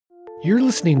You're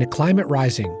listening to Climate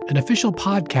Rising, an official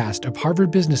podcast of Harvard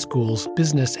Business School's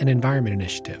Business and Environment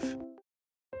Initiative.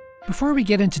 Before we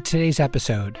get into today's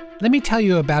episode, let me tell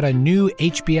you about a new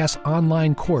HBS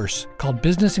online course called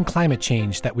Business and Climate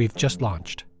Change that we've just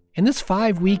launched. In this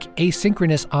 5-week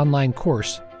asynchronous online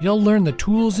course, you'll learn the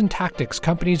tools and tactics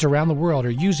companies around the world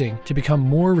are using to become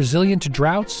more resilient to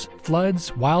droughts, floods,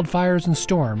 wildfires, and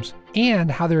storms, and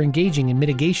how they're engaging in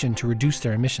mitigation to reduce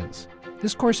their emissions.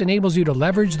 This course enables you to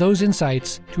leverage those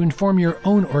insights to inform your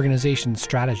own organization's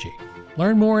strategy.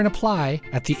 Learn more and apply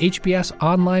at the HBS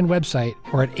online website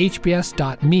or at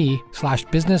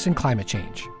hbs.me/business and climate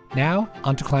change. Now,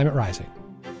 onto Climate Rising.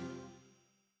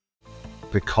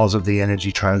 Because of the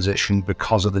energy transition,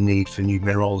 because of the need for new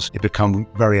minerals, it became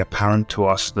very apparent to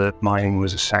us that mining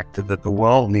was a sector that the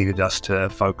world needed us to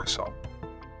focus on.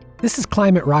 This is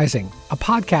Climate Rising, a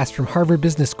podcast from Harvard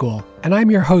Business School, and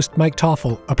I'm your host, Mike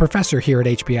Toffel, a professor here at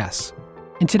HBS.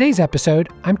 In today's episode,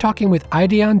 I'm talking with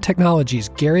Ideon Technologies'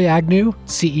 Gary Agnew,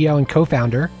 CEO and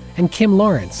co-founder, and Kim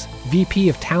Lawrence, VP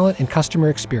of Talent and Customer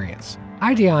Experience.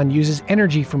 Ideon uses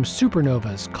energy from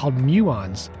supernovas called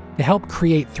muons to help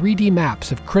create 3D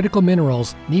maps of critical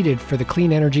minerals needed for the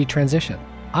clean energy transition.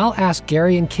 I'll ask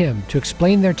Gary and Kim to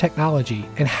explain their technology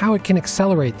and how it can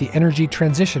accelerate the energy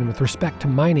transition with respect to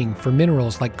mining for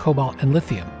minerals like cobalt and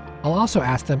lithium. I'll also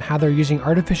ask them how they're using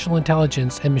artificial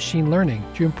intelligence and machine learning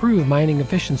to improve mining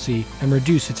efficiency and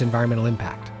reduce its environmental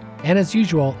impact. And as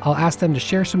usual, I'll ask them to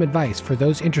share some advice for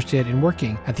those interested in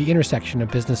working at the intersection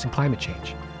of business and climate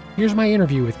change. Here's my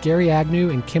interview with Gary Agnew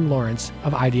and Kim Lawrence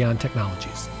of Ideon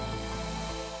Technologies.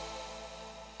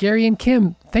 Gary and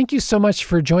Kim, thank you so much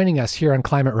for joining us here on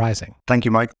Climate Rising. Thank you,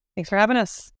 Mike. Thanks for having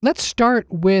us. Let's start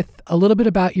with a little bit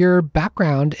about your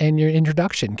background and your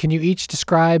introduction. Can you each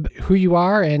describe who you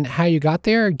are and how you got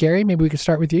there? Gary, maybe we could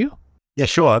start with you. Yeah,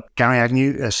 sure. Gary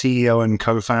Agnew, CEO and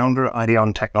co-founder at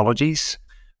Ideon Technologies.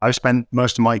 I've spent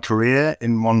most of my career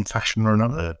in one fashion or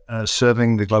another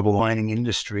serving the global mining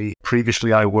industry.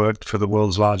 Previously, I worked for the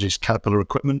world's largest Caterpillar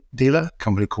equipment dealer, a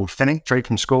company called Finning, straight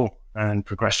from school, and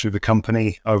progressed through the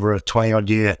company over a 20-odd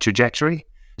year trajectory.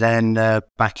 Then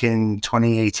back in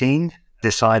 2018,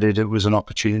 decided it was an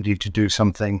opportunity to do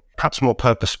something perhaps more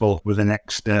purposeful with the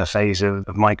next phase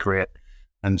of my career.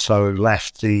 And so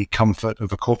left the comfort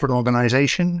of a corporate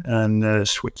organization and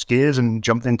switched gears and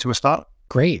jumped into a startup.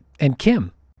 Great. And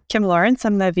Kim? Kim Lawrence.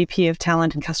 I'm the VP of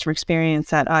Talent and Customer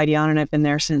Experience at Ideon, and I've been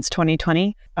there since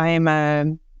 2020. I am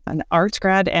an arts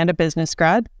grad and a business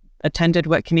grad. Attended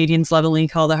what Canadians lovingly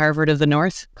call the Harvard of the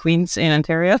North, Queens in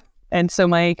Ontario. And so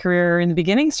my career in the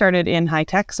beginning started in high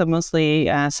tech, so mostly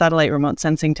satellite remote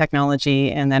sensing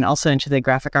technology, and then also into the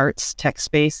graphic arts tech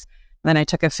space. Then I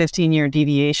took a 15-year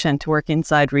deviation to work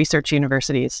inside research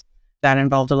universities. That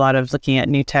involved a lot of looking at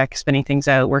new tech, spinning things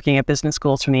out, working at business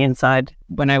schools from the inside.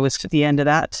 When I was at the end of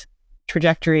that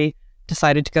trajectory,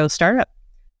 decided to go startup.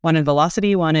 Wanted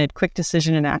velocity, wanted quick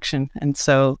decision and action. And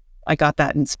so I got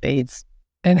that in spades.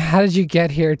 And how did you get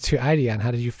here to Ideon?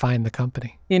 How did you find the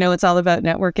company? You know, it's all about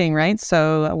networking, right?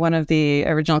 So one of the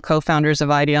original co-founders of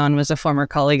Ideon was a former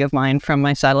colleague of mine from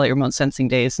my satellite remote sensing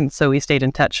days. And so we stayed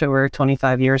in touch over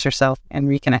 25 years or so and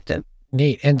reconnected.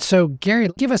 Neat. And so, Gary,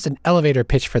 give us an elevator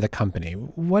pitch for the company.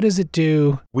 What does it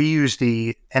do? We use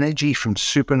the energy from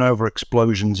supernova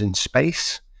explosions in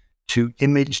space to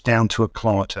image down to a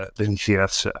kilometer beneath the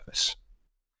Earth's surface.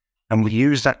 And we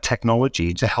use that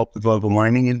technology to help the global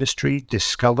mining industry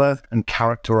discover and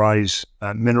characterize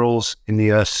minerals in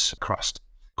the Earth's crust.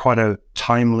 Quite a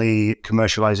timely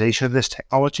commercialization of this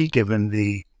technology, given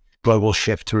the global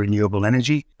shift to renewable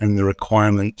energy and the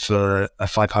requirement for a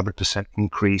 500%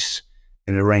 increase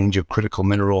in a range of critical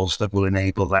minerals that will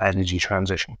enable that energy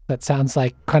transition. That sounds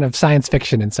like kind of science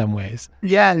fiction in some ways.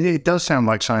 Yeah, it does sound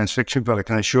like science fiction, but I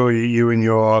can assure you and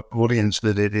your audience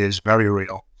that it is very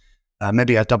real.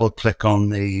 Maybe I double click on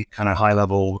the kind of high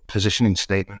level positioning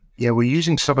statement. Yeah, we're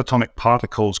using subatomic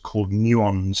particles called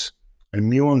muons.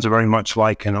 And muons are very much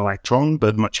like an electron,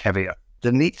 but much heavier.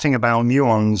 The neat thing about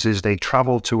muons is they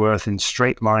travel to Earth in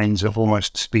straight lines of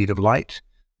almost the speed of light.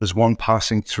 There's one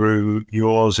passing through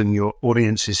yours and your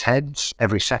audience's heads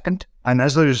every second. And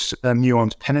as those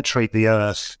muons penetrate the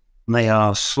Earth, they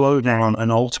are slowed down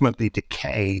and ultimately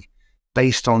decay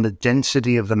based on the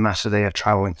density of the matter they are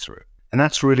traveling through. And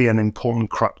that's really an important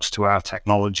crux to our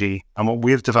technology. And what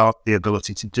we've developed the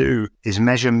ability to do is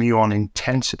measure muon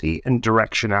intensity and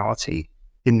directionality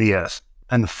in the Earth.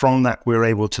 And from that, we're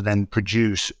able to then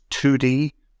produce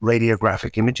 2D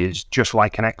radiographic images, just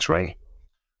like an X-ray,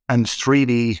 and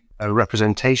 3D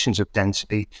representations of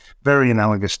density, very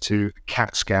analogous to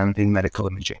CAT scan in medical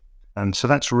imaging. And so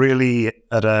that's really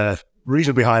at a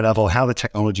reasonably high level, how the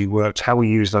technology works, how we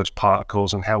use those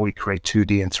particles, and how we create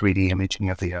 2D and 3D imaging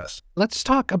of the Earth. Let's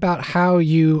talk about how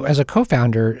you, as a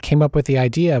co-founder, came up with the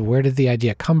idea. Where did the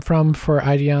idea come from for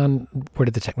Ideon? Where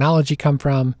did the technology come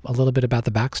from? A little bit about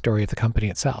the backstory of the company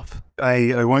itself.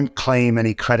 I won't claim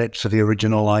any credit for the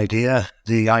original idea.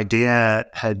 The idea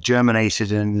had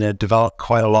germinated and developed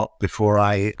quite a lot before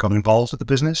I got involved with the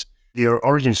business. The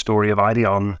origin story of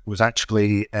Ideon was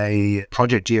actually a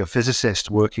project geophysicist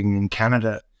working in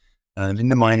Canada in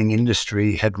the mining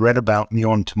industry had read about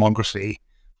muon tomography,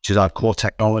 which is our core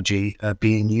technology,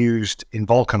 being used in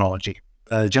volcanology.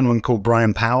 A gentleman called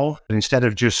Brian Powell, instead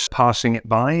of just passing it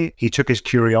by, he took his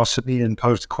curiosity and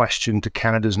posed a question to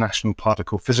Canada's National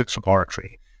Particle Physics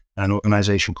Laboratory, an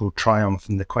organization called TRIUMPH.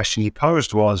 And the question he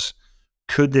posed was,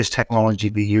 could this technology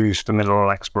be used for mineral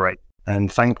exploration?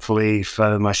 And thankfully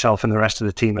for myself and the rest of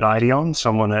the team at Ideon,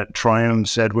 someone at TRIUMPH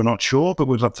said, we're not sure, but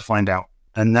we'd love to find out.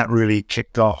 And that really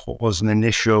kicked off what was an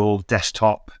initial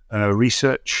desktop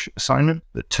research assignment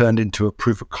that turned into a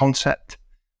proof of concept,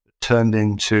 that turned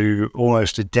into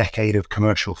almost a decade of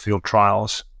commercial field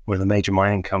trials with the major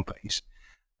mining companies.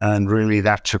 And really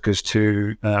that took us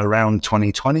to around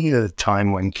 2020, the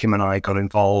time when Kim and I got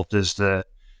involved as the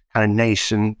kind of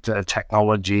nascent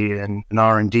technology and an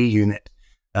R&D unit.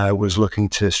 Was looking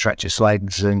to stretch its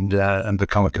legs and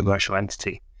become a commercial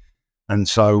entity. And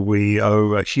so we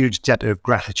owe a huge debt of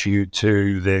gratitude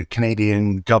to the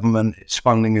Canadian government, its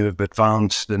funding of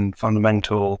advanced and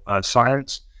fundamental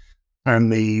science, and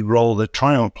the role that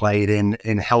TRIUMPH played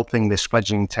in helping this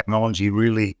fledgling technology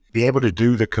really be able to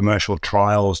do the commercial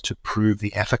trials to prove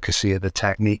the efficacy of the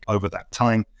technique over that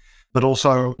time. But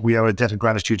also, we owe a debt of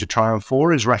gratitude to TRIUMPH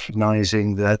for is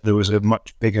recognizing that there was a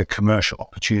much bigger commercial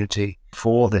opportunity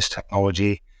for this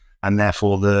technology, and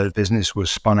therefore the business was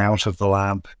spun out of the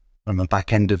lab on the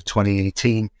back end of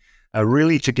 2018,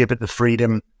 really to give it the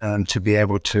freedom to be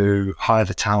able to hire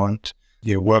the talent,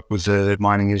 work with the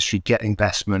mining industry, get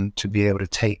investment, to be able to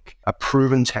take a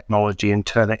proven technology and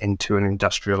turn it into an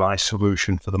industrialized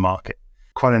solution for the market.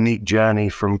 Quite a neat journey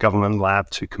from government lab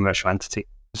to commercial entity.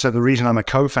 So the reason I'm a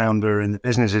co-founder in the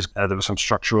business is there were some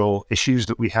structural issues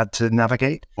that we had to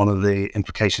navigate. One of the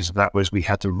implications of that was we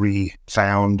had to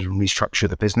refound and restructure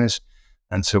the business.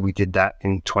 And so we did that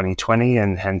in 2020,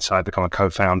 and hence I become a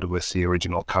co-founder with the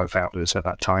original co-founders at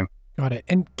that time. Got it.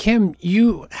 And Kim,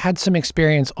 you had some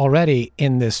experience already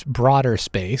in this broader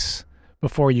space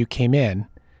before you came in.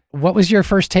 What was your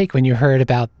first take when you heard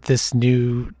about this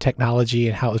new technology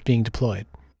and how it was being deployed?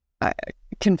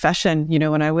 Confession,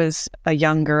 when I was a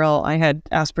young girl, I had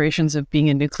aspirations of being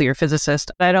a nuclear physicist.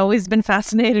 I'd always been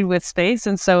fascinated with space.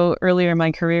 And so earlier in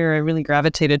my career, I really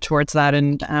gravitated towards that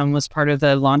and was part of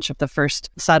the launch of the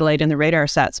first satellite in the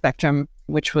RadarSat spectrum,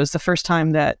 which was the first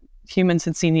time that humans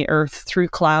had seen the Earth through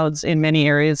clouds in many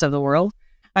areas of the world.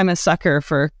 I'm a sucker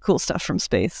for cool stuff from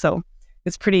space. So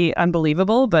it's pretty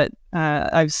unbelievable, but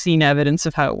I've seen evidence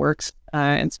of how it works.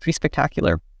 It's pretty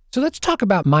spectacular. So let's talk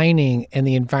about mining and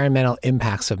the environmental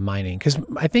impacts of mining, because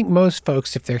I think most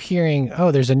folks, if they're hearing,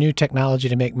 oh, there's a new technology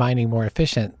to make mining more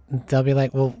efficient, they'll be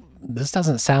like, well, this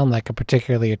doesn't sound like a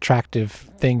particularly attractive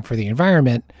thing for the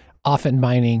environment. Often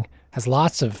mining has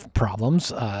lots of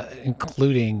problems,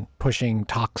 including pushing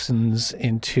toxins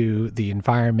into the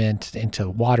environment, into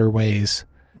waterways.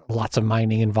 Lots of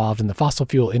mining involved in the fossil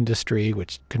fuel industry,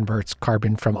 which converts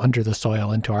carbon from under the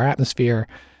soil into our atmosphere.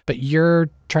 But you're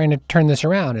trying to turn this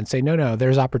around and say, no,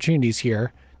 there's opportunities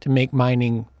here to make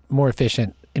mining more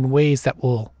efficient in ways that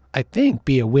will, I think,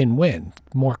 be a win-win,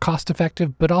 more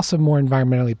cost-effective, but also more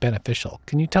environmentally beneficial.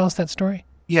 Can you tell us that story?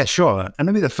 Yeah, sure. And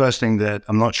maybe the first thing that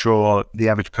I'm not sure the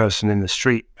average person in the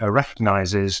street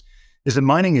recognizes is that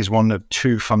mining is one of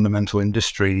two fundamental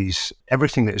industries.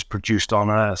 Everything that is produced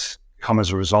on Earth comes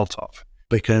as a result of,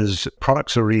 because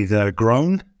products are either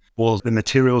grown or the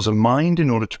materials are mined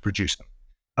in order to produce them.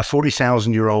 A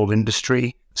 40,000-year-old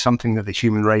industry, something that the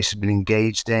human race has been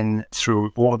engaged in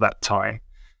through all of that time.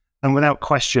 And without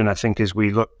question, I think as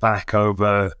we look back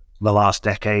over the last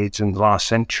decades and the last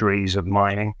centuries of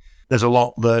mining, there's a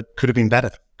lot that could have been better,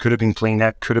 could have been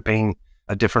cleaner, could have been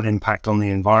a different impact on the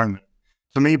environment.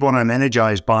 For me, what I'm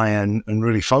energized by and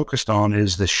really focused on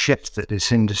is the shift that this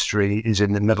industry is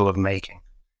in the middle of making.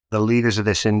 The leaders of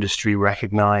this industry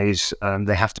recognize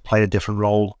they have to play a different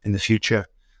role in the future.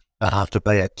 They have to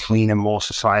play a cleaner, more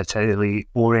societally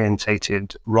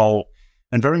orientated role.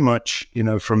 And very much,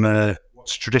 from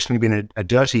what's traditionally been a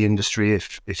dirty industry,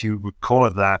 if you would call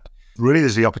it that, really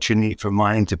there's the opportunity for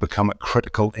mining to become a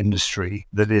critical industry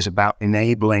that is about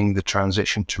enabling the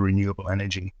transition to renewable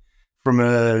energy. From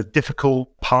a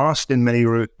difficult past in many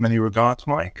regards,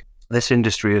 Mike, This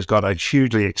industry has got a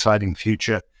hugely exciting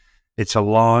future. It's a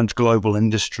large global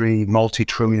industry,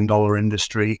 multi-trillion-dollar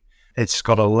industry. It's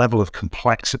got a level of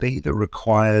complexity that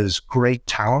requires great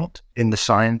talent in the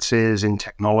sciences, in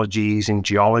technologies, in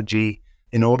geology,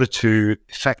 in order to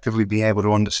effectively be able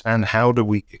to understand how do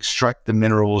we extract the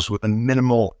minerals with a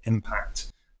minimal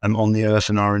impact on the earth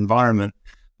and our environment,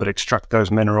 but extract those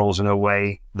minerals in a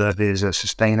way that is a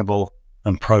sustainable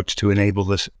approach to enable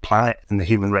this planet and the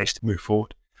human race to move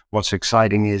forward. What's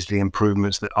exciting is the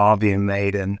improvements that are being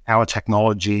made, and our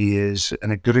technology is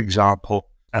a good example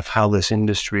of how this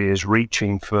industry is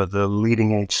reaching for the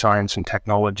leading edge science and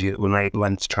technology that will enable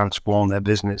them to transform their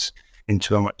business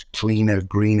into a much cleaner,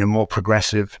 greener, more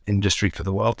progressive industry for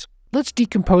the world. Let's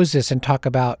decompose this and talk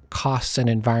about costs and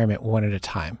environment one at a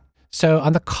time. So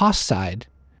on the cost side,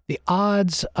 the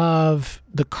odds of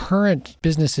the current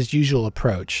business as usual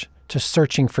approach to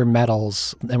searching for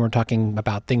metals, and we're talking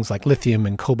about things like lithium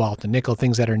and cobalt and nickel,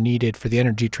 things that are needed for the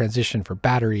energy transition for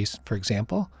batteries, for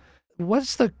example.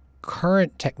 What's the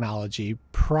current technology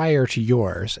prior to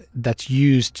yours that's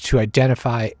used to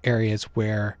identify areas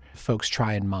where folks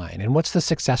try and mine? And what's the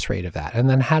success rate of that? And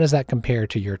then how does that compare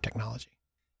to your technology?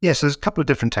 Yes, there's a couple of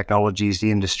different technologies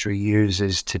the industry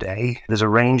uses today. There's a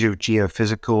range of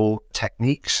geophysical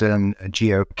techniques and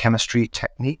geochemistry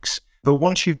techniques. But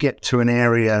once you get to an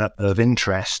area of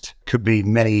interest, could be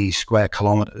many square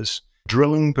kilometers,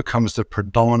 drilling becomes the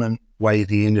predominant way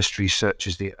the industry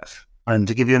searches the earth. And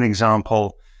to give you an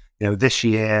example, this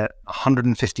year,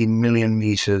 150 million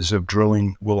meters of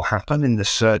drilling will happen in the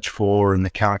search for and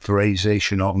the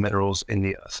characterization of minerals in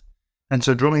the earth. And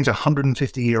so drilling is a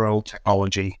 150-year-old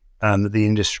technology that the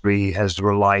industry has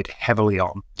relied heavily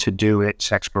on to do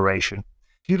its exploration.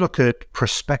 If you look at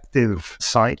prospective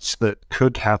sites that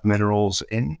could have minerals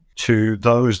in to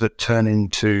those that turn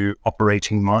into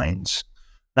operating mines,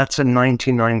 that's a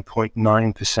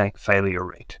 99.9% failure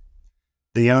rate.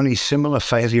 The only similar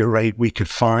failure rate we could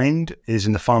find is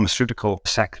in the pharmaceutical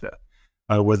sector,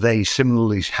 where they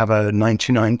similarly have a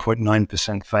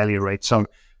 99.9% failure rate. So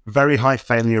very high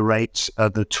failure rates.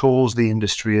 The tools the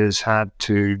industry has had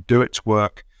to do its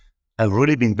work have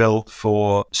really been built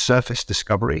for surface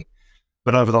discovery.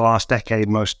 But over the last decade,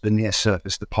 most of the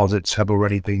near-surface deposits have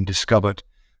already been discovered.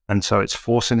 And so it's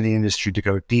forcing the industry to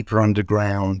go deeper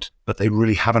underground, but they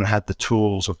really haven't had the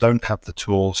tools or don't have the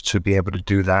tools to be able to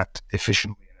do that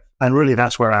efficiently. And really,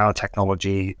 that's where our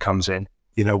technology comes in.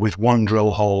 With one drill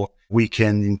hole, we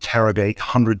can interrogate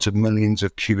hundreds of millions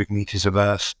of cubic meters of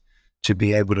earth to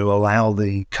be able to allow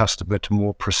the customer to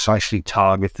more precisely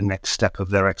target the next step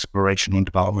of their exploration and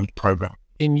development program.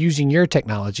 In using your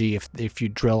technology, if you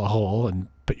drill a hole and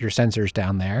put your sensors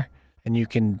down there, and you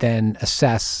can then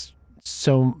assess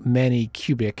so many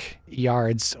cubic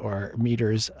yards or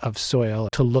meters of soil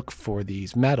to look for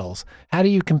these metals, how do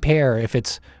you compare if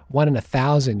it's 1 in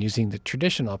 1,000 using the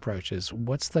traditional approaches?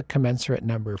 What's the commensurate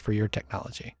number for your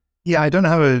technology? Yeah, I don't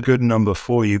have a good number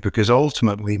for you because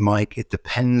ultimately, Mike, it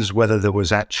depends whether there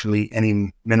was actually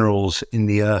any minerals in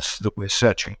the earth that we're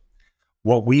searching.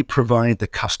 What we provide the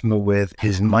customer with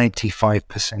is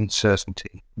 95%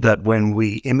 certainty that when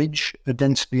we image a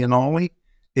density anomaly,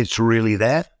 it's really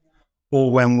there.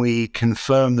 Or when we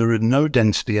confirm there are no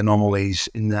density anomalies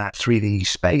in that 3D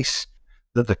space,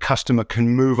 that the customer can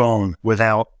move on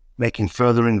without making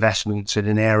further investments in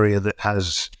an area that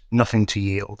has nothing to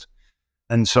yield.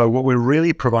 And so what we're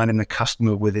really providing the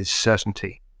customer with is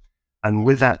certainty. And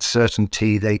with that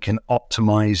certainty, they can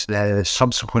optimize their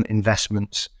subsequent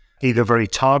investments, either very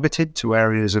targeted to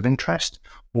areas of interest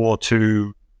or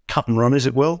to cut and run, as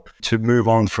it will, to move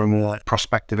on from a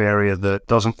prospective area that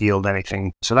doesn't yield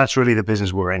anything. So that's really the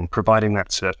business we're in, providing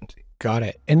that certainty. Got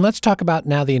it. And let's talk about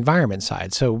now the environment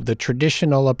side. So the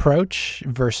traditional approach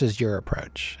versus your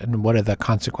approach, and what are the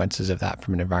consequences of that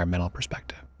from an environmental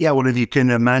perspective? Yeah, well, if you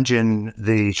can imagine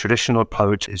the traditional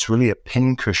approach, it's really a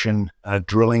pincushion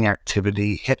drilling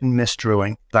activity, hit and miss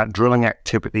drilling. That drilling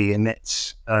activity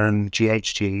emits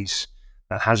GHGs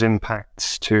that has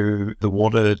impacts to the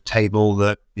water table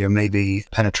that may be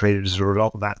penetrated as a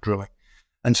result of that drilling.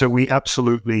 And so we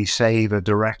absolutely save a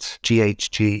direct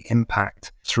GHG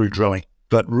impact through drilling.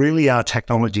 But really our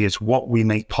technology is what we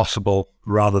make possible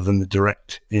rather than the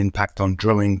direct impact on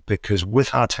drilling, because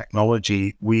with our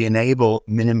technology, we enable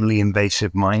minimally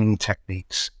invasive mining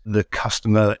techniques the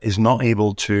customer is not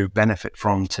able to benefit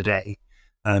from today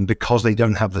because they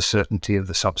don't have the certainty of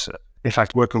the subsurface. In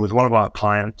fact, working with one of our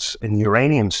clients in the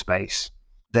uranium space,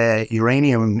 their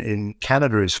uranium in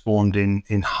Canada is formed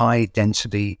in high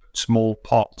density, small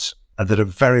pots that are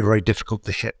very, very difficult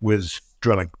to hit with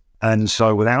drilling. And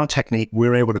so with our technique,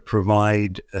 we're able to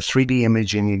provide a 3D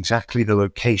imaging exactly the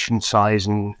location, size,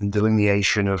 and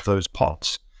delineation of those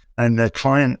pots. And the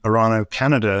client, Orano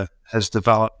Canada, has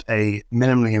developed a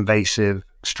minimally invasive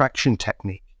extraction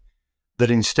technique that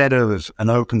instead of an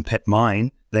open pit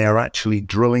mine, they are actually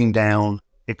drilling down,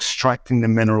 extracting the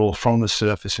mineral from the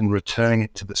surface and returning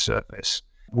it to the surface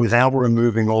without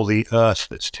removing all the earth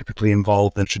that's typically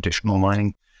involved in traditional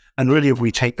mining. And really, if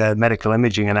we take the medical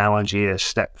imaging analogy a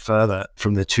step further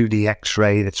from the 2D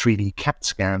X-ray, the 3D CAT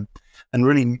scan, and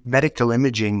really medical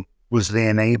imaging was the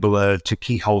enabler to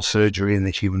keyhole surgery in the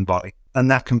human body. And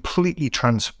that completely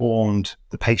transformed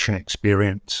the patient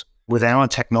experience. With our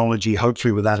technology,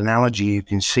 hopefully with that analogy, you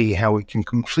can see how we can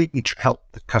completely help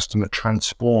the customer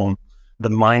transform the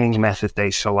mining method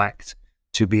they select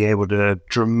to be able to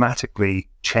dramatically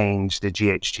change the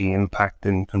GHG impact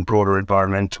and broader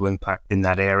environmental impact in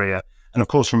that area. And of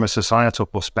course, from a societal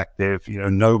perspective,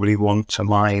 nobody wants a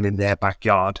mine in their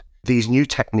backyard. These new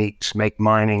techniques make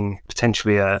mining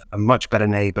potentially a much better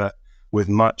neighbor with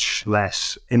much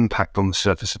less impact on the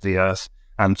surface of the earth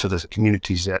and to the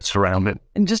communities that surround it.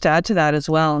 And just to add to that as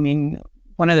well,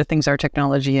 one of the things our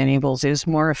technology enables is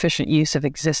more efficient use of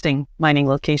existing mining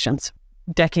locations.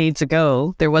 Decades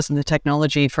ago, there wasn't the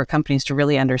technology for companies to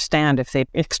really understand if they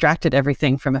extracted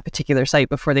everything from a particular site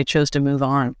before they chose to move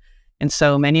on. And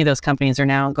so many of those companies are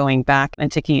now going back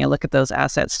and taking a look at those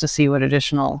assets to see what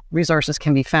additional resources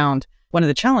can be found. One of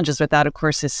the challenges with that, of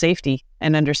course, is safety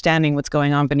and understanding what's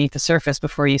going on beneath the surface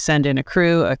before you send in a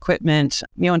crew, equipment.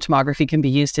 And tomography can be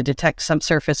used to detect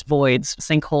subsurface voids,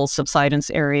 sinkholes, subsidence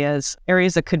areas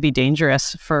that could be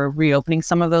dangerous for reopening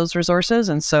some of those resources.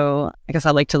 And so I guess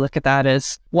I like to look at that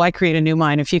as, why create a new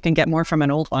mine if you can get more from an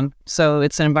old one? So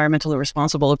it's an environmentally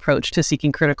responsible approach to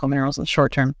seeking critical minerals in the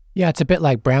short term. Yeah, it's a bit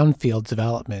like brownfield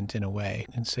development in a way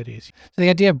in cities. So the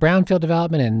idea of brownfield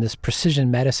development and this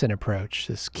precision medicine approach,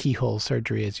 this keyhole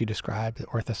surgery, as you described, the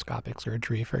orthoscopic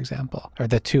surgery, for example, are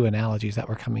the two analogies that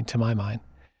were coming to my mind.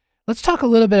 Let's talk a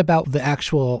little bit about the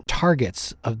actual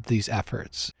targets of these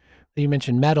efforts. You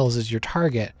mentioned metals as your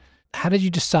target. How did you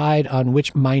decide on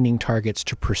which mining targets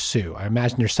to pursue? I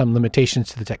imagine there's some limitations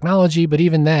to the technology, but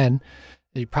even then,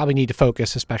 you probably need to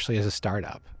focus, especially as a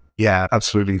startup. Yeah,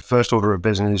 absolutely. First order of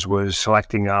business was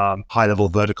selecting a high-level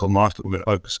vertical market we're going to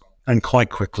focus on. And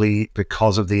quite quickly,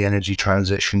 because of the energy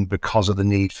transition, because of the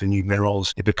need for new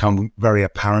minerals, it became very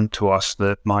apparent to us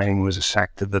that mining was a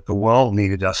sector that the world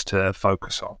needed us to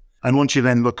focus on. And once you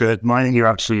then look at mining, you're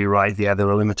absolutely right. Yeah, there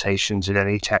are limitations in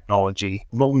any technology.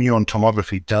 What muon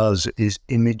tomography does is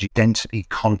image density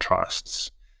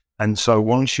contrasts. And so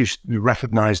once you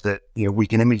recognize that we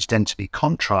can image density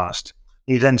contrast,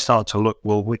 you then start to look,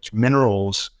 well, which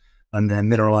minerals and their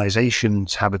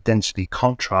mineralizations have a density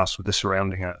contrast with the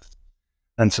surrounding earth.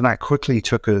 And so that quickly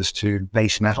took us to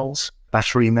base metals,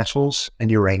 battery metals,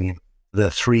 and uranium, the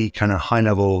three kind of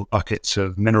high-level buckets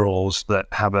of minerals that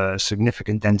have a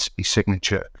significant density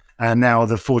signature. And now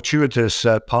the fortuitous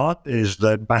part is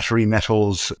that battery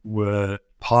metals were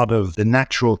part of the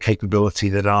natural capability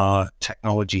that our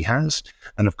technology has.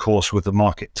 And of course, with the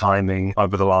market timing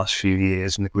over the last few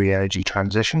years and the green energy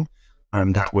transition,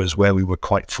 that was where we were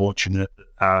quite fortunate.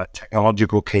 Our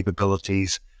technological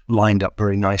capabilities lined up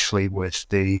very nicely with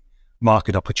the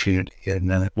market opportunity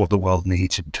and what the world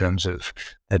needs in terms of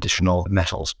additional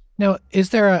metals. Now, is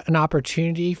there an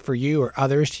opportunity for you or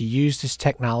others to use this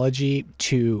technology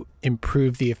to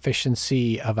improve the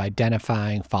efficiency of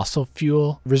identifying fossil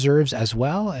fuel reserves as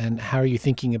well? And how are you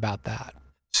thinking about that?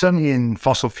 Certainly in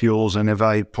fossil fuels, and if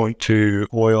I point to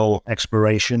oil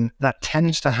exploration, that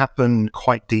tends to happen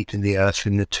quite deep in the earth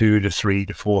in the 2 to 3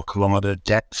 to 4 kilometer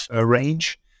depth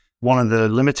range. One of the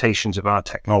limitations of our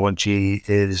technology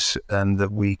is that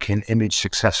we can image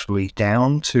successfully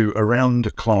down to around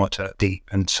 1 kilometer deep.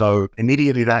 And so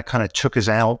immediately that kind of took us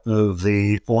out of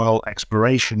the oil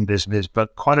exploration business,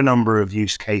 but quite a number of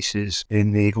use cases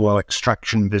in the oil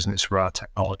extraction business for our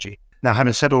technology. Now,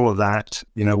 having said all of that,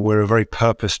 we're a very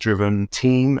purpose-driven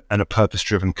team and a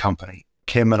purpose-driven company.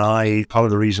 Kim and I, part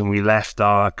of the reason we left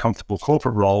our comfortable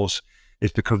corporate roles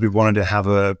is because we wanted to have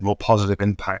a more positive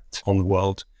impact on the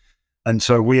world. And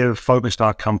so we have focused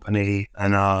our company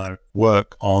and our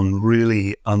work on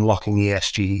really unlocking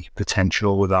ESG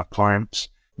potential with our clients.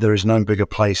 There is no bigger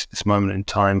place at this moment in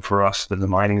time for us than the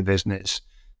mining business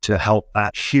to help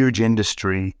that huge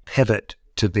industry pivot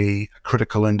to be a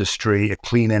critical industry, a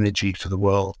clean energy for the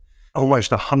world.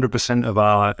 Almost 100% of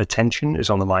our attention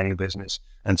is on the mining business.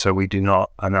 And so we do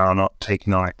not and are not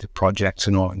taking on active projects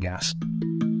in oil and gas.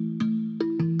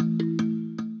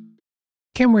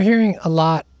 Kim, we're hearing a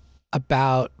lot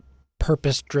about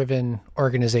purpose-driven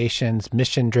organizations,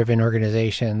 mission-driven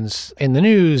organizations. In the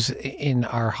news, in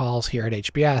our halls here at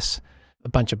HBS, a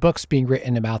bunch of books being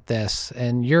written about this.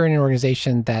 And you're in an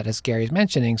organization that, as Gary's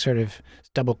mentioning, sort of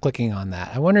double-clicking on that.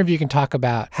 I wonder if you can talk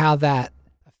about how that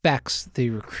affects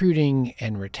the recruiting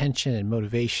and retention and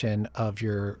motivation of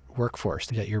your workforce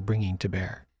that you're bringing to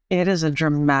bear. It is a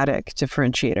dramatic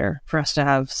differentiator for us to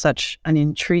have such an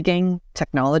intriguing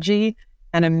technology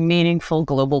and a meaningful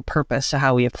global purpose to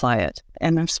how we apply it.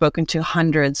 And I've spoken to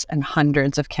hundreds and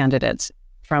hundreds of candidates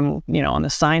from, on the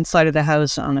science side of the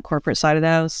house, on the corporate side of the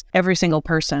house. Every single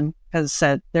person has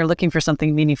said they're looking for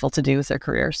something meaningful to do with their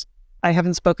careers. I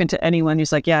haven't spoken to anyone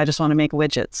who's like, I just want to make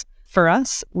widgets. For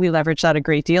us, we leverage that a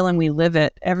great deal and we live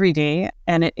it every day,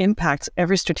 and it impacts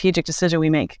every strategic decision we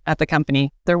make at the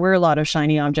company. There were a lot of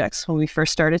shiny objects when we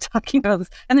first started talking about this,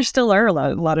 and there still are a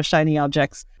lot of shiny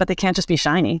objects, but they can't just be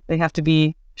shiny. They have to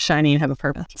be shiny and have a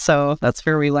purpose. So that's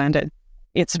where we landed.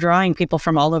 It's drawing people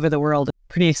from all over the world.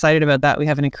 Pretty excited about that. We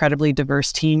have an incredibly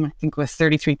diverse team. I think with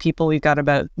 33 people, we've got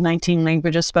about 19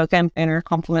 languages spoken in our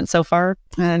complement so far.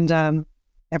 And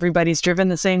everybody's driven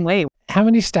the same way. How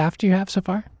many staff do you have so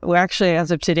far? We're actually,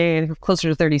 as of today, closer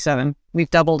to 37. We've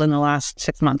doubled in the last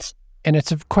 6 months. And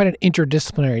it's quite an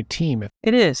interdisciplinary team.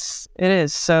 It is.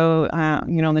 So,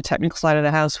 on the technical side of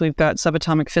the house, we've got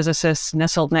subatomic physicists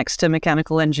nestled next to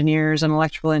mechanical engineers and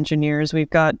electrical engineers. We've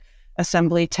got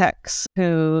assembly techs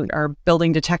who are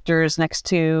building detectors next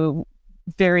to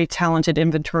very talented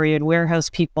inventory and warehouse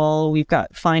people. We've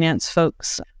got finance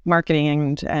folks,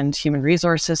 marketing and human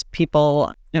resources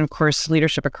people, and of course,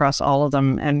 leadership across all of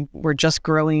them. And we're just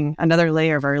growing another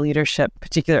layer of our leadership,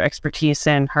 particular expertise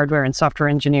in hardware and software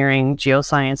engineering,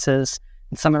 geosciences,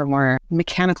 and some of the more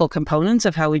mechanical components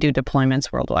of how we do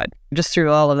deployments worldwide. Just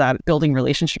through all of that, building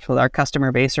relationships with our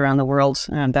customer base around the world,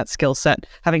 and that skill set,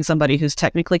 having somebody who's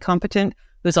technically competent,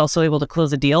 who's also able to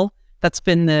close a deal. That's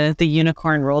been the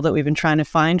unicorn role that we've been trying to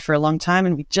find for a long time,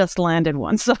 and we just landed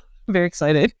one. So I'm very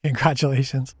excited.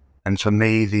 Congratulations. And for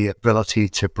me, the ability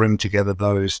to bring together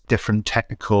those different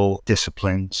technical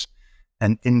disciplines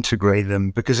and integrate them,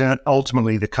 because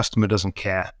ultimately the customer doesn't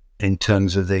care in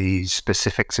terms of the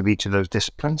specifics of each of those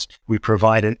disciplines. We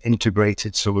provide an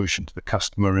integrated solution to the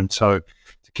customer. And so,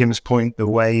 to Kim's point, the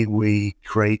way we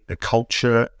create the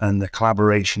culture and the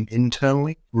collaboration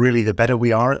internally, really the better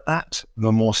we are at that,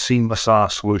 the more seamless our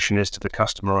solution is to the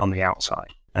customer on the outside.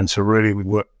 And so really we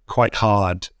work quite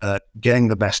hard at getting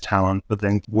the best talent, but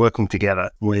then working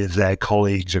together with their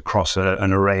colleagues across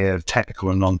an array of technical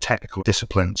and non-technical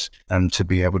disciplines, and to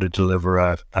be able to deliver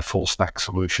a full stack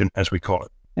solution, as we call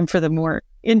it. And for the more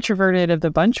introverted of the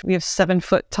bunch, we have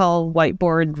 7-foot-tall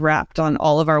whiteboard wrapped on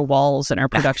all of our walls in our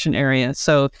production area.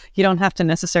 So you don't have to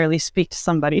necessarily speak to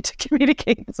somebody to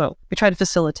communicate. So we try to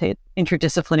facilitate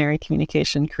interdisciplinary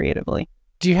communication creatively.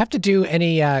 Do you have to do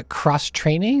any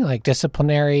cross-training, like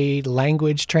disciplinary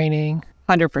language training?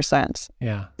 100%.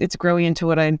 Yeah. It's growing into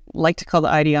what I like to call the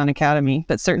Ideon Academy.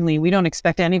 But certainly we don't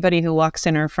expect anybody who walks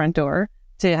in our front door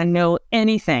to know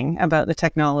anything about the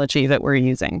technology that we're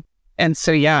using. And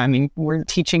so, we're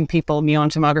teaching people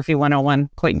muon tomography 101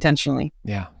 quite intentionally.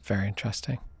 Yeah, very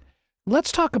interesting.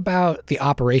 Let's talk about the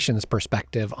operations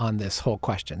perspective on this whole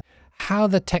question. How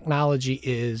the technology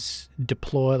is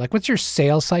deployed, like what's your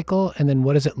sales cycle? And then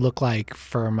what does it look like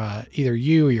from either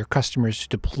you or your customers to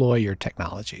deploy your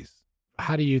technologies?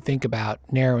 How do you think about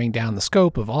narrowing down the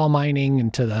scope of all mining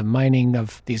into the mining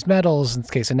of these metals? In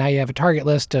this case, and now you have a target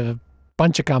list of a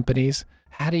bunch of companies.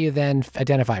 How do you then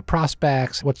identify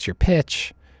prospects? What's your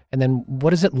pitch? And then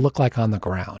what does it look like on the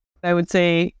ground? I would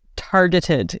say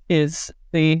targeted is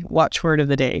the watchword of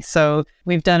the day. So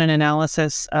we've done an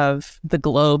analysis of the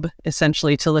globe,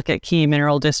 essentially, to look at key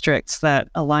mineral districts that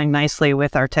align nicely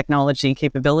with our technology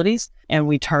capabilities. And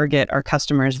we target our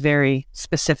customers very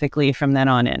specifically from then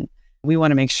on in. We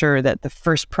want to make sure that the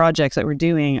first projects that we're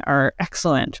doing are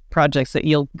excellent projects that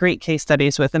yield great case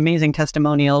studies with amazing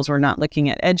testimonials. We're not looking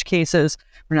at edge cases.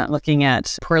 We're not looking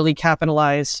at poorly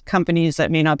capitalized companies that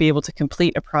may not be able to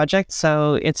complete a project.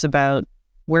 So it's about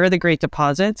where are the great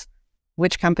deposits,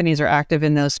 which companies are active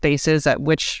in those spaces, at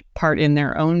which part in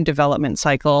their own development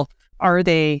cycle. Are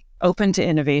they open to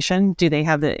innovation? Do they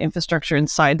have the infrastructure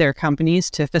inside their companies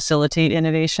to facilitate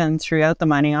innovation throughout the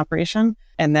mining operation?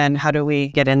 And then how do we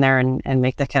get in there and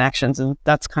make the connections? And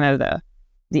that's kind of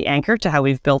the anchor to how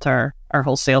we've built our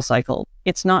whole sales cycle.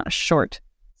 It's not a short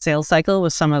sales cycle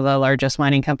with some of the largest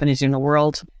mining companies in the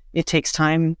world. It takes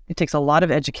time. It takes a lot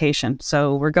of education.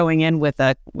 So we're going in with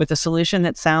a solution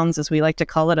that sounds, as we like to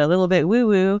call it, a little bit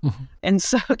woo-woo. Mm-hmm. And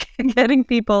so getting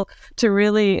people to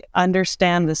really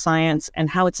understand the science and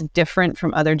how it's different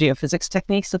from other geophysics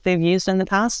techniques that they've used in the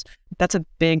past, That's a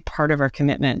big part of our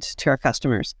commitment to our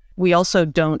customers. We also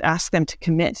don't ask them to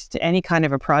commit to any kind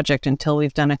of a project until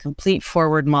we've done a complete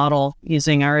forward model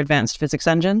using our advanced physics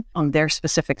engine on their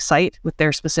specific site with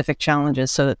their specific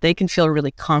challenges so that they can feel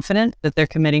really confident that they're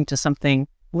committing to something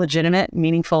legitimate,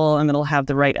 meaningful, and that'll have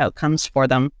the right outcomes for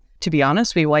them. To be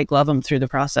honest, we white glove them through the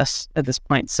process at this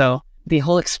point. So the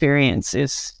whole experience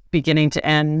is beginning to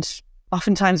end.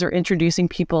 Oftentimes we're introducing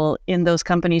people in those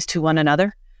companies to one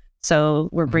another. So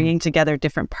we're bringing together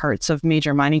different parts of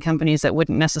major mining companies that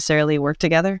wouldn't necessarily work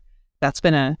together. That's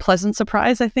been a pleasant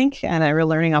surprise, I think, and a real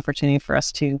learning opportunity for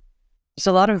us too. There's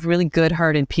a lot of really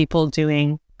good-hearted people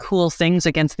doing cool things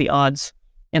against the odds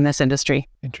in this industry.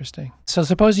 Interesting. So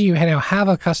suppose you now have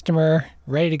a customer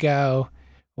ready to go.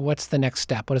 What's the next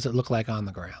step? What does it look like on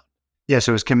the ground? Yeah,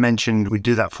 so as Kim mentioned, we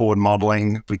do that forward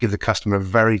modeling. We give the customer a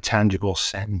very tangible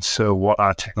sense of what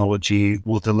our technology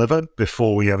will deliver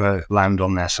before we ever land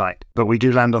on their site. But we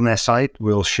do land on their site.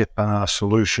 We'll ship our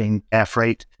solution air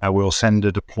freight. We'll send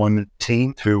a deployment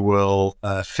team who will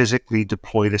physically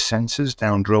deploy the sensors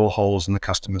down drill holes in the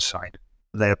customer's site.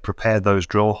 They have prepared those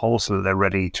drill holes so that they're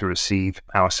ready to receive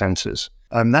our sensors.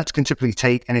 That can typically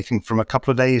take anything from a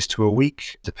couple of days to a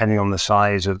week, depending on the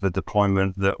size of the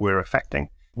deployment that we're affecting.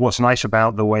 What's nice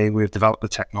about the way we've developed the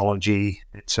technology,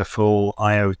 it's a full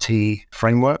IoT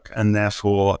framework, and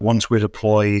therefore once we're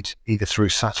deployed either through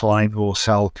satellite or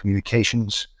cell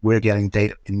communications, we're getting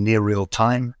data in near real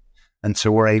time. And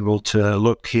so we're able to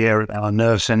look here at our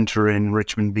nerve center in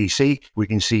Richmond, BC. We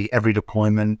can see every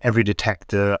deployment, every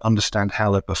detector, understand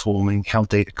how they're performing, how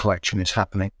data collection is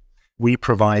happening. We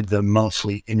provide the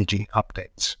monthly imaging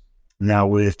updates. Now,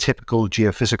 with typical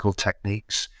geophysical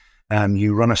techniques,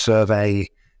 you run a survey,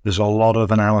 there's a lot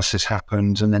of analysis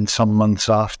happens, and then some months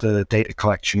after data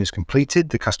collection is completed,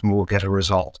 the customer will get a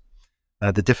result.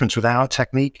 The difference with our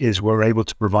technique is we're able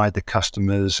to provide the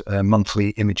customers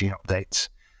monthly imaging updates.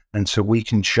 And so we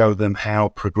can show them how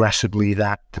progressively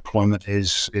that deployment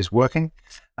is working.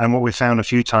 And what we found a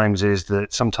few times is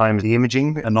that sometimes the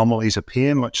imaging anomalies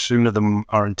appear much sooner than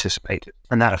are anticipated.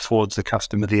 And that affords the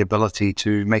customer the ability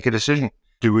to make a decision.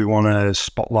 Do we want to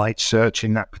spotlight search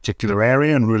in that particular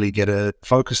area and really get a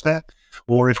focus there?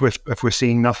 Or if we're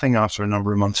seeing nothing after a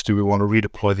number of months, do we want to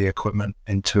redeploy the equipment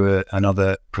into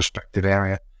another prospective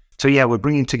area? So yeah, we're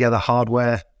bringing together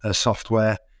hardware,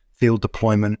 software, field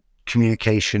deployment,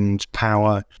 communications,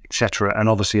 power, etc., and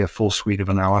obviously a full suite of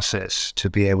analysis to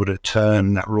be able to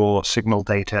turn that raw signal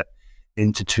data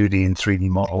into 2D and 3D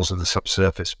models of the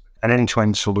subsurface. An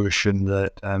end-to-end solution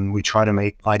that we try to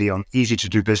make Ideon easy to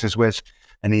do business with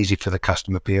and easy for the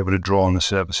customer to be able to draw on the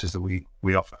services that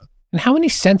we offer. And how many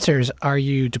sensors are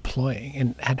you deploying,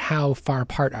 and how far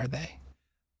apart are they?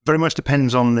 Very much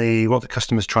depends on what the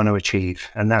customer's trying to achieve.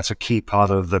 And that's a key part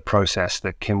of the process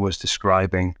that Kim was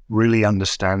describing, really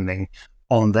understanding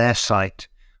on their site,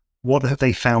 what have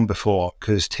they found before?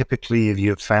 Because typically if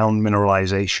you've found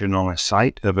mineralization on a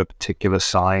site of a particular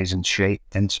size and shape,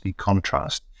 density,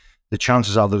 contrast, the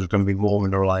chances are there's going to be more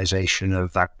mineralization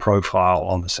of that profile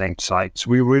on the same site. So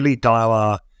we really dial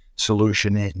our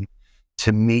solution in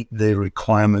to meet the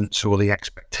requirements or the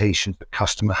expectations the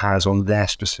customer has on their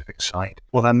specific site.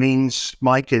 What that means,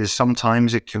 Mike, is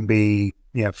sometimes it can be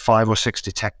 5 or 6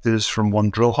 detectors from one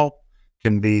drill hole,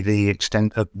 can be the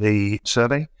extent of the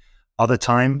survey. Other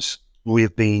times we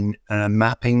have been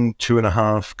mapping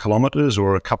 2.5 kilometers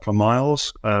or a couple of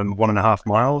miles, 1.5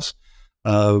 miles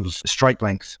of strike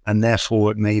length, and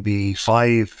therefore it may be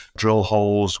 5 drill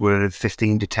holes with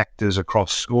 15 detectors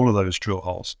across all of those drill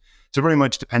holes. So very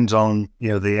much depends on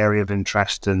the area of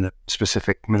interest and the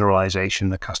specific mineralization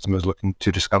the customer is looking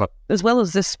to discover, as well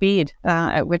as the speed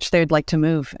at which they'd like to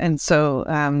move. And so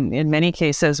in many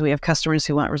cases, we have customers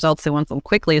who want results. They want them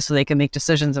quickly so they can make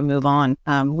decisions and move on.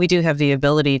 We do have the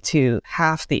ability to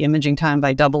half the imaging time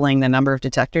by doubling the number of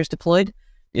detectors deployed.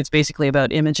 It's basically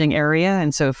about imaging area.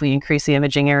 And so if we increase the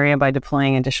imaging area by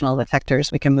deploying additional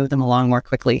detectors, we can move them along more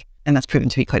quickly. And that's proven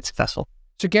to be quite successful.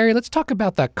 So Gary, let's talk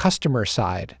about the customer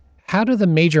side. How do the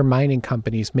major mining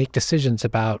companies make decisions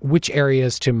about which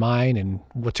areas to mine and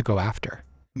what to go after?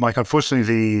 Mike,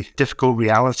 unfortunately, the difficult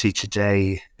reality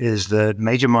today is that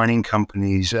major mining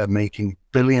companies are making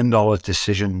billion-dollar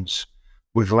decisions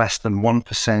with less than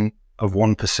 1%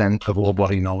 of ore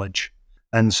body knowledge.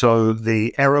 And so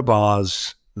the error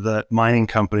bars that mining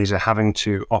companies are having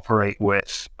to operate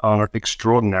with are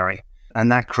extraordinary. And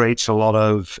that creates a lot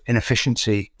of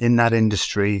inefficiency in that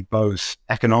industry, both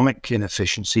economic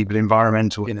inefficiency, but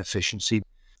environmental inefficiency.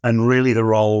 And really the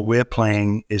role we're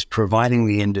playing is providing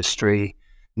the industry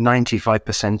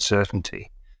 95%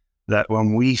 certainty that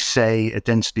when we say a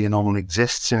density anomaly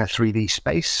exists in a 3D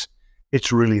space,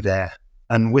 it's really there.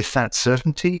 And with that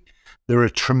certainty, there are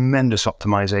tremendous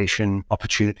optimization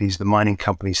opportunities the mining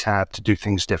companies have to do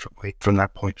things differently from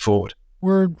that point forward.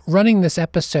 We're running this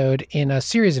episode in a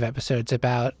series of episodes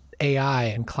about AI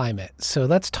and climate. So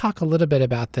let's talk a little bit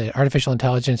about the artificial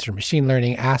intelligence or machine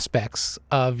learning aspects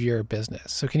of your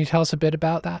business. So can you tell us a bit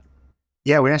about that?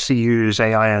 Yeah, we actually use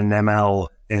AI and ML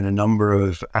in a number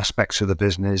of aspects of the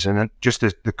business. And just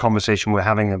the conversation we're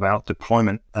having about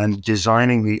deployment and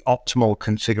designing the optimal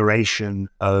configuration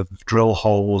of drill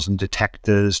holes and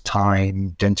detectors,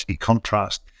 time, density,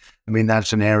 contrast. I mean,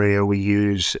 that's an area we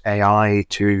use AI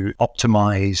to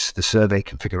optimize the survey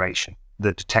configuration,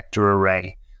 the detector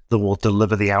array that will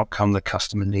deliver the outcome the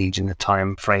customer needs in the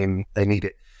time frame they need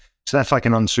it. So that's like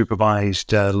an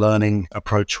unsupervised learning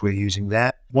approach we're using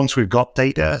there. Once we've got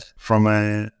data from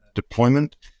a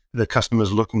deployment, the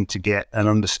customer's looking to get an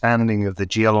understanding of the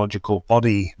geological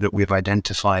body that we've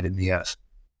identified in the earth.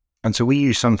 And so we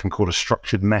use something called a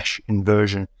structured mesh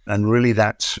inversion. And really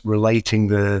that's relating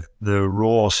the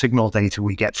raw signal data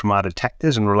we get from our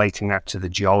detectors and relating that to the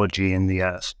geology in the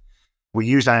earth. We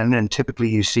use that, and then typically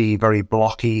you see very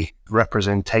blocky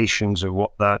representations of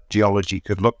what that geology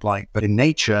could look like. But in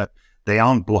nature, they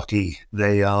aren't blocky.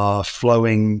 They are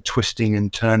flowing, twisting,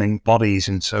 and turning bodies.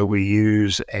 And so we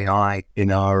use AI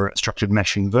in our structured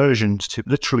mesh inversions to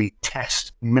literally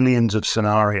test millions of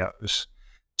scenarios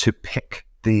to pick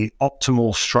the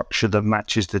optimal structure that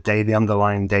matches the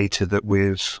underlying data that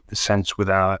we've sensed with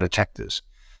our detectors.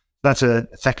 That's a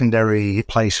secondary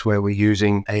place where we're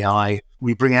using AI.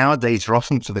 We bring our data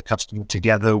often to the customer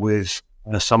together with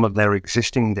some of their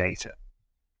existing data.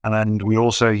 And we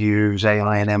also use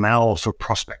AI and ML for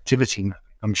prospectivity.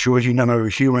 I'm sure you know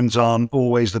humans aren't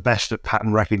always the best at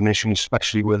pattern recognition,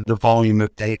 especially when the volume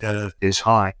of data is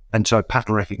high. And so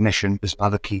pattern recognition is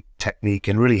another key technique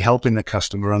in really helping the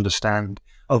customer understand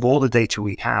of all the data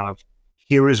we have,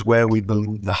 here is where we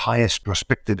believe the highest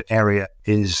prospective area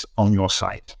is on your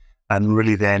site. And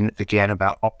really then, again,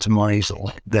 about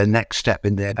optimizing the next step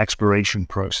in their exploration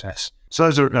process. So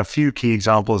those are a few key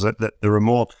examples that there are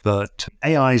more, but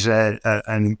AI is an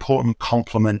important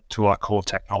complement to our core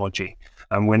technology.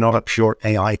 And we're not a pure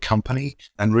AI company.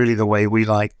 And really the way we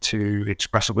like to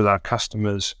express it with our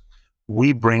customers,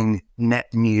 we bring net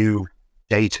new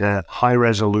data, high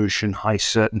resolution, high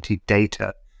certainty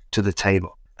data to the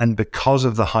table. And because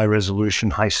of the high resolution,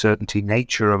 high certainty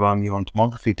nature of our muon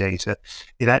tomography data,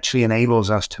 it actually enables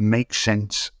us to make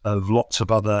sense of lots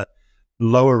of other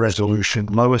lower resolution,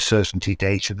 lower certainty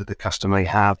data that the customer may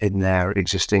have in their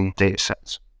existing data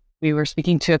sets. We were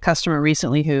speaking to a customer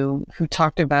recently who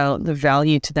talked about the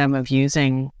value to them of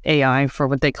using AI for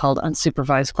what they called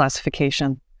unsupervised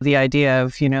classification. The idea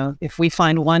of, if we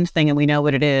find one thing and we know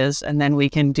what it is, and then we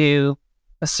can do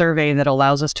a survey that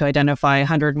allows us to identify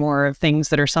 100 more things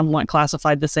that are somewhat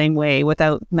classified the same way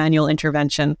without manual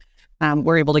intervention,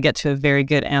 we're able to get to a very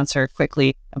good answer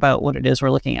quickly about what it is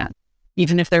we're looking at.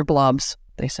 Even if they're blobs,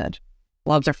 they said.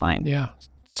 Blobs are fine. Yeah.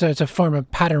 So it's a form of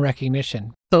pattern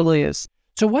recognition. Totally is.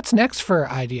 So what's next for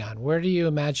Ideon? Where do you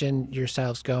imagine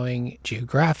yourselves going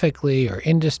geographically or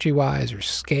industry-wise or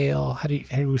scale? How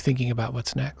are you thinking about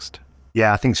what's next?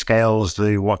 Yeah, I think scale is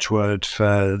the watchword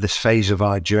for this phase of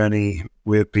our journey.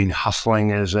 We've been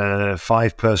hustling as a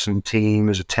 5-person team,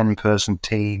 as a 10-person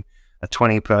team, a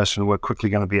 20-person. We're quickly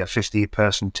going to be a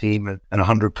 50-person team and a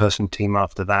 100-person team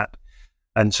after that.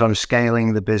 And so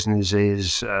scaling the business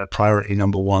is priority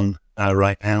number one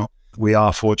right now. We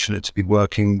are fortunate to be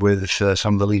working with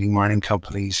some of the leading mining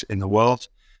companies in the world.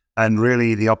 And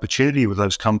really the opportunity with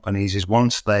those companies is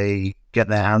once they get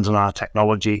their hands on our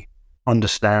technology,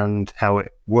 understand how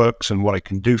it works and what it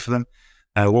can do for them,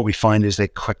 what we find is they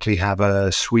quickly have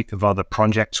a suite of other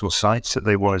projects or sites that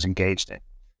they want us engaged in.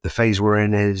 The phase we're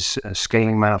in is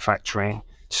scaling manufacturing,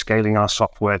 scaling our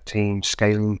software team,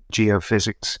 scaling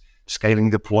geophysics, scaling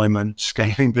deployment,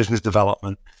 scaling business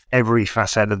development. Every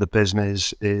facet of the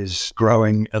business is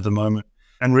growing at the moment.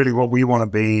 And really what we want to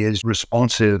be is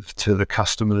responsive to the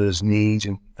customer's needs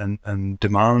and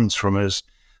demands from us.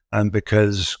 And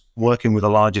because working with the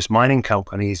largest mining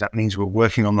companies, that means we're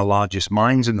working on the largest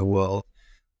mines in the world,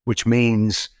 which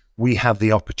means we have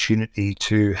the opportunity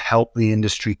to help the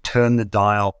industry turn the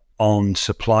dial on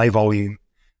supply volume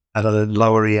at a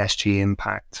lower ESG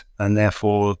impact. And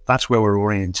therefore, that's where we're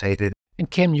orientated. And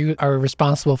Kim, you are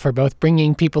responsible for both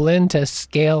bringing people in to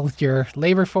scale your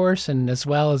labor force and as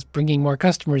well as bringing more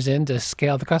customers in to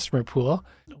scale the customer pool.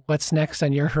 What's next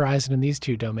on your horizon in these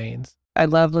two domains? I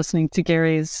love listening to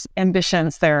Gary's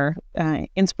ambitions. They're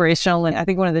inspirational. And I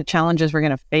think one of the challenges we're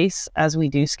going to face as we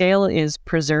do scale is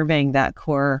preserving that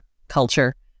core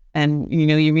culture And,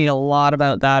 you read a lot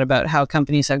about that, about how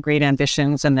companies have great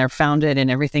ambitions and they're founded and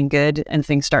everything good and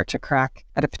things start to crack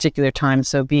at a particular time.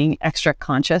 So being extra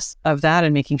conscious of that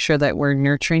and making sure that we're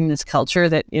nurturing this culture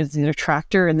that is an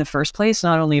attractor in the first place,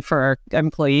 not only for our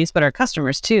employees, but our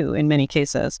customers too, in many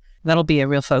cases. That'll be a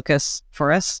real focus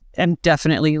for us, and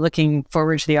definitely looking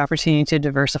forward to the opportunity to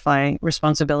diversify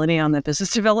responsibility on the business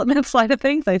development side of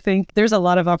things. I think there's a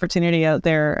lot of opportunity out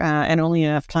there and only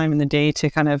enough time in the day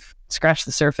to kind of scratch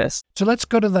the surface. So let's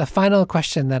go to the final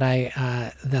question that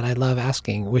I love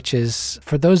asking, which is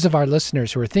for those of our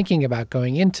listeners who are thinking about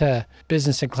going into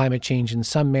business and climate change in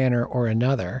some manner or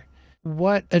another,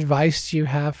 what advice do you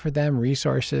have for them?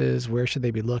 Resources? Where should they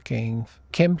be looking?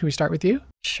 Kim, can we start with you?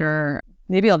 Sure.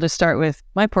 Maybe I'll just start with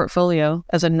my portfolio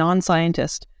as a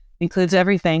non-scientist. Includes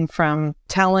everything from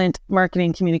talent,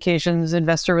 marketing, communications,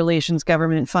 investor relations,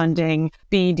 government funding,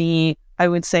 BD. I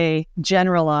would say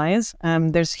generalize.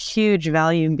 There's huge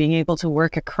value in being able to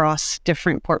work across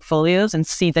different portfolios and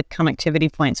see the connectivity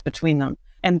points between them.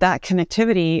 And that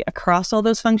connectivity across all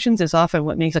those functions is often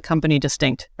what makes a company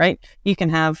distinct, right? You can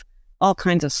have all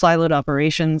kinds of siloed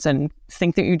operations and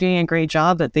think that you're doing a great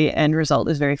job, but the end result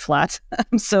is very flat.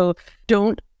 So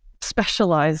don't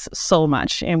specialize so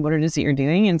much in what it is that you're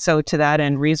doing. And so to that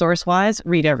end, resource-wise,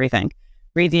 read everything.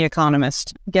 Read The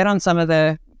Economist. Get on some of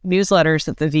the newsletters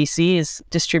that the VCs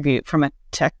distribute from a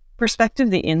tech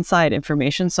perspective. The inside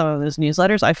information, some of those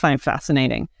newsletters, I find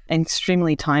fascinating and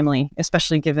extremely timely,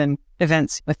 especially given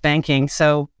events with banking.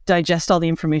 So digest all the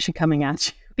information coming at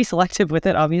you. Be selective with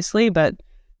it, obviously, but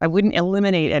I wouldn't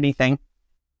eliminate anything.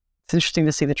 It's interesting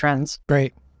to see the trends.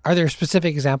 Great. Are there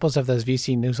specific examples of those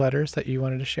VC newsletters that you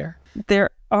wanted to share? There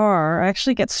are. I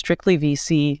actually get Strictly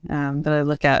VC that I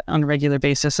look at on a regular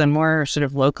basis, and more sort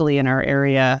of locally in our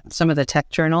area. Some of the tech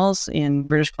journals in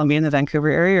British Columbia and the Vancouver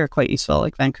area are quite useful,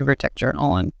 like Vancouver Tech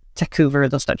Journal and Techcouver,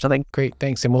 those types of things. Great,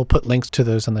 thanks. And we'll put links to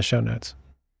those on the show notes.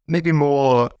 Maybe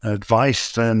more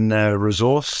advice than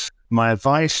resource. My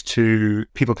advice to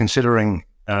people considering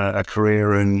a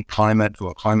career in climate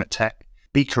or climate tech,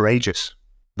 be courageous.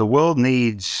 The world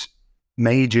needs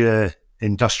major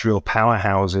industrial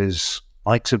powerhouses,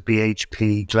 likes of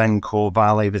BHP, Glencore,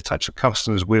 Vale, the types of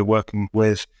customers we're working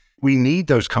with. We need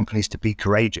those companies to be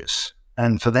courageous.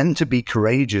 And for them to be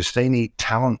courageous, they need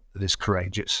talent that is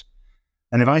courageous.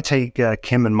 And if I take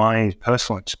Kim and my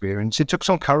personal experience, it took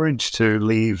some courage to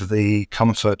leave the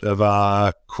comfort of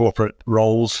our corporate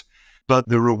roles, but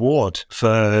the reward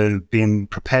for being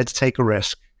prepared to take a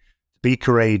risk, to be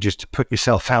courageous, to put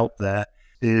yourself out there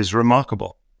is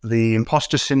remarkable. The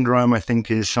imposter syndrome, I think,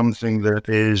 is something that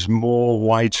is more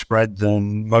widespread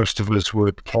than most of us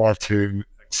would care to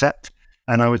accept.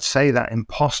 And I would say that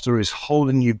imposter is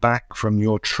holding you back from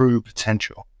your true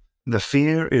potential. The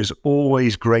fear is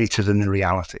always greater than the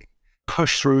reality.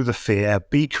 Push through the fear,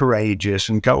 be courageous,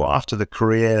 and go after the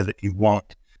career that you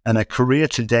want. And a career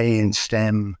today in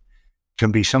STEM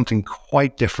can be something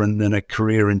quite different than a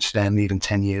career in STEM even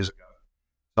 10 years ago.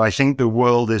 So I think the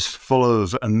world is full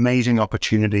of amazing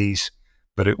opportunities,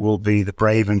 but it will be the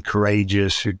brave and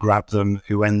courageous who grab them,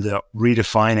 who end up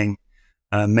redefining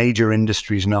major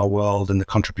industries in our world and the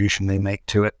contribution they make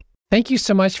to it. Thank you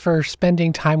so much for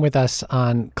spending time with us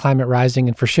on Climate Rising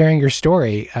and for sharing your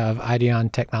story of Ideon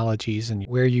Technologies and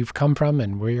where you've come from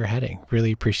and where you're heading.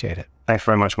 Really appreciate it. Thanks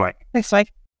very much, Mike. Thanks,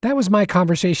 Mike. That was my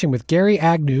conversation with Gary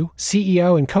Agnew,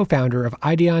 CEO and co-founder of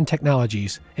Ideon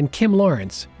Technologies, and Kim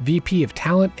Lawrence, VP of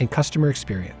Talent and Customer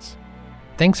Experience.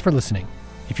 Thanks for listening.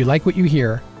 If you like what you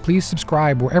hear, please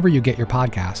subscribe wherever you get your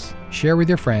podcasts, share with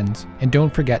your friends, and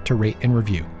don't forget to rate and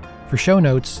review. For show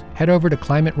notes, head over to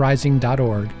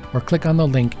climaterising.org or click on the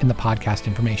link in the podcast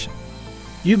information.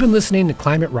 You've been listening to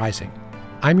Climate Rising.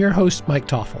 I'm your host, Mike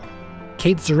Toffel.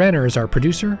 Kate Zerenner is our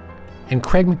producer, and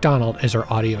Craig McDonald is our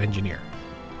audio engineer.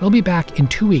 We'll be back in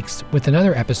 2 weeks with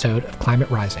another episode of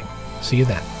Climate Rising. See you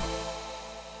then.